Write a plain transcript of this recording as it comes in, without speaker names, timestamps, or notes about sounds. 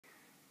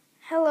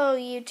Hello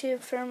YouTube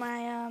for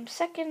my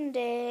second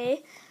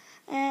day,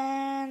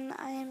 and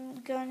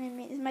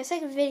it's my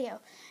second video,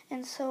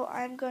 and so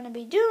I'm going to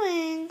be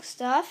doing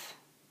stuff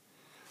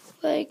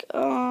like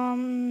I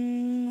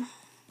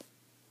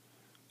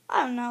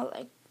don't know,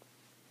 like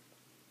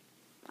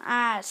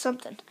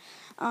something.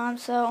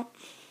 So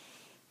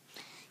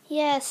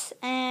yes,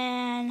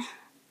 and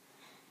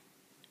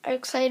are you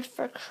excited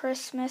for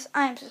Christmas?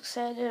 I'm so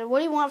excited. What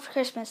do you want for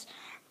Christmas?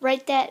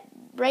 Write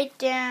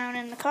down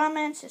in the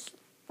comments. Just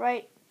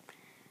write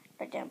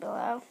down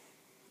below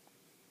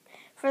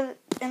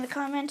in the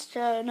comments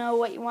to know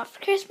what you want for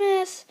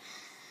Christmas.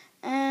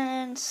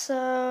 And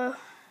so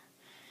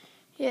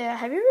yeah,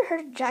 have you ever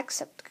heard of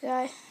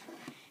Jacksepticeye?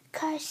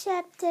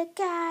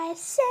 Jacksepticeye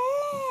Sam.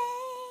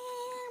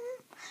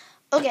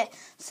 Okay,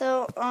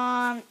 so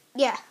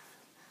yeah,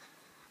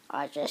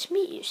 I'll just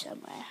meet you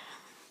somewhere.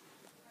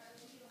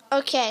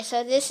 Okay,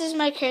 so this is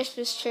my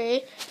Christmas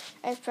tree.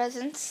 I have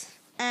presents,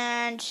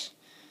 and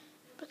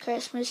the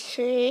Christmas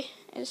tree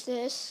is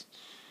this.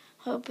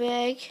 How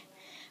big?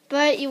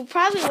 But you're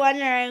probably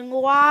wondering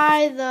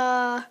why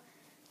the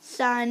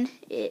sun.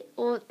 It's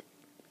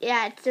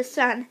the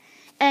sun,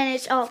 and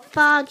it's all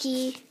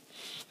foggy.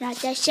 Not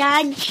the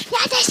sun. Not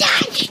the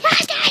sun. Not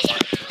the sun.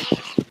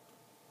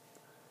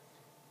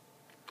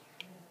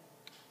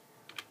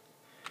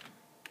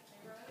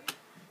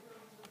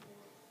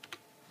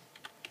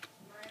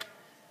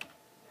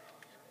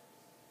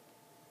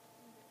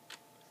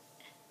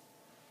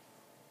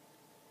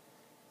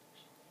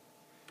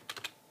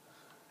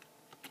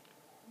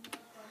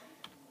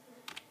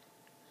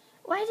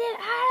 How do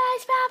I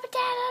spell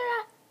potato?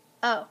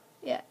 Oh,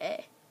 yeah,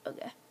 A.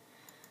 Okay.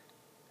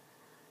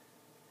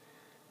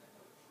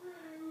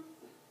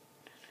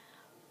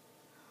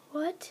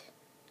 What?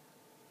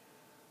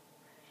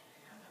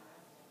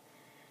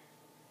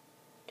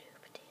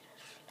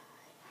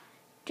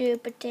 Do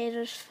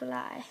potatoes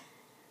fly?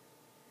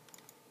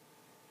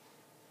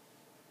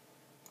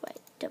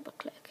 Wait, double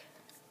click.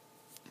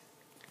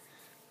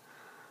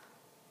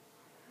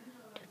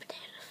 Do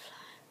potatoes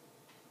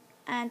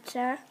fly?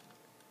 Answer.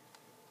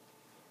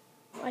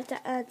 What's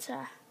the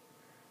answer?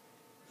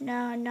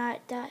 No,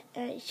 not that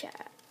answer.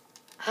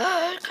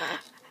 Oh my God.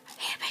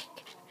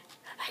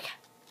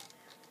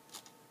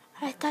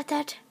 I thought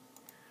that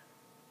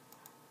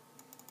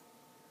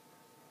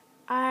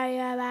I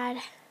am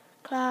at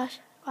class.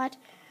 What?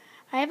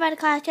 I am at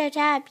class 2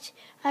 times.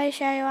 Are you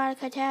sure you want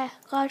to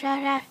go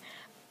to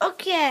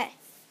Okay.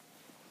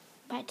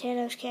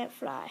 Potatoes can't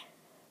fly.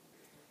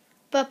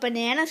 But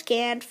bananas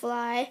can't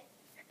fly.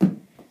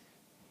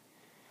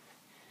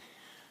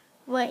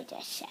 Wait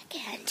a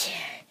second.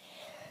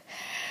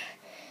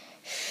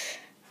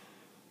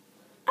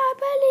 I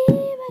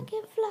believe I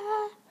can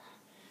fly.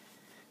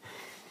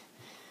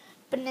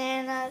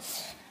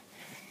 Bananas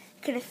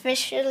can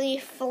officially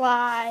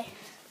fly.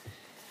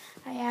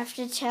 I have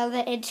to tell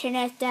the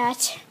internet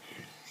that.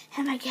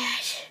 Oh my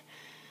gosh.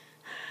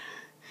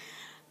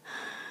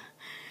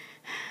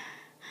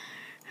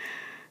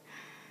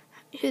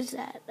 Who's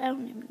that? I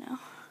don't even know.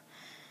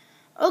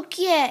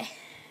 Okay.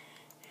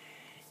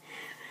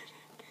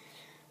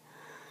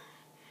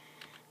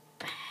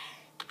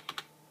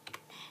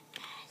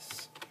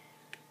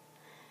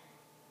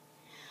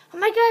 Oh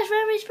my gosh, why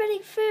am I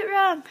spelling fruit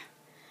wrong?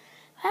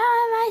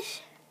 Oh my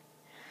gosh.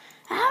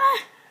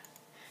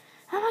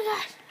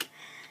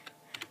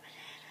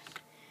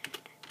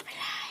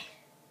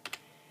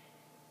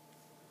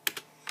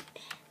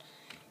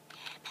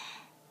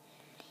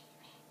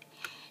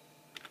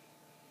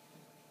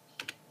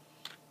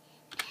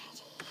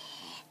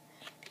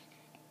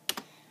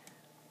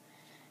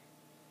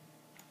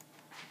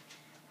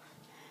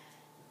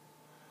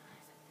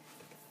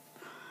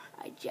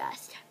 I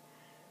just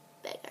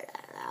figured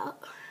that out.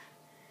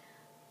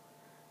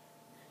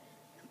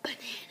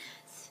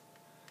 Bananas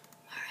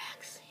are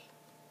actually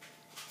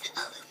the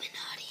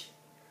Illuminati.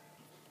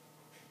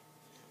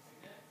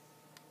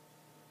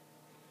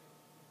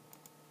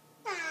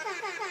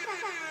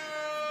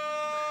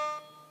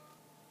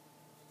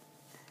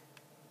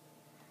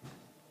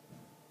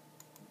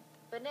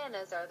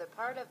 Bananas are the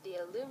part of the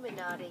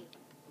Illuminati.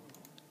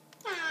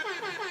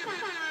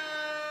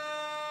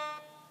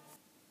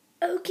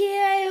 Okay,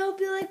 I hope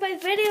you like my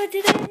video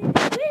today.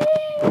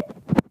 Whee!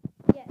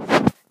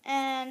 Yes.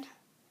 And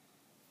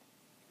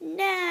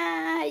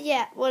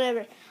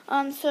whatever.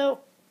 So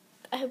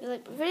I hope you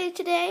like my video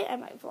today. I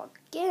might vlog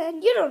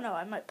again. You don't know,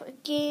 I might play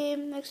a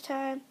game next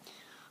time.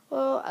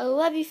 Well, I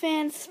love you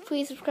fans.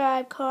 Please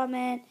subscribe,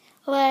 comment,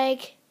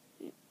 like,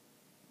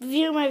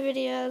 view my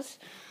videos.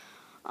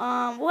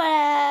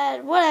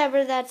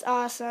 Whatever, that's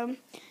awesome.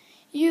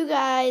 You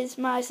guys,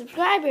 my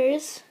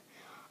subscribers,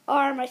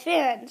 are my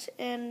fans,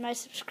 and my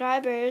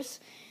subscribers,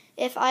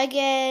 if I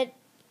get,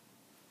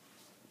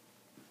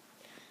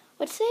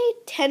 let's say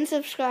 10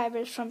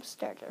 subscribers from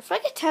starter. If I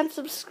get 10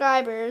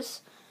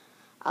 subscribers,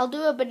 I'll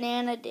do a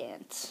banana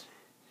dance.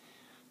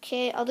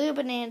 Okay, I'll do a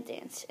banana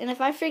dance. And if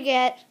I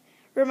forget,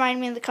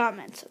 remind me in the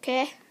comments,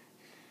 okay?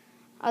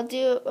 I'll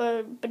do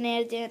a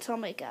banana dance I'll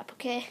make up,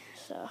 okay?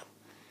 So,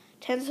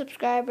 10 10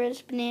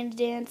 subscribers, Banana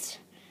Dance,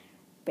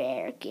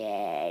 Bear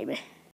Game.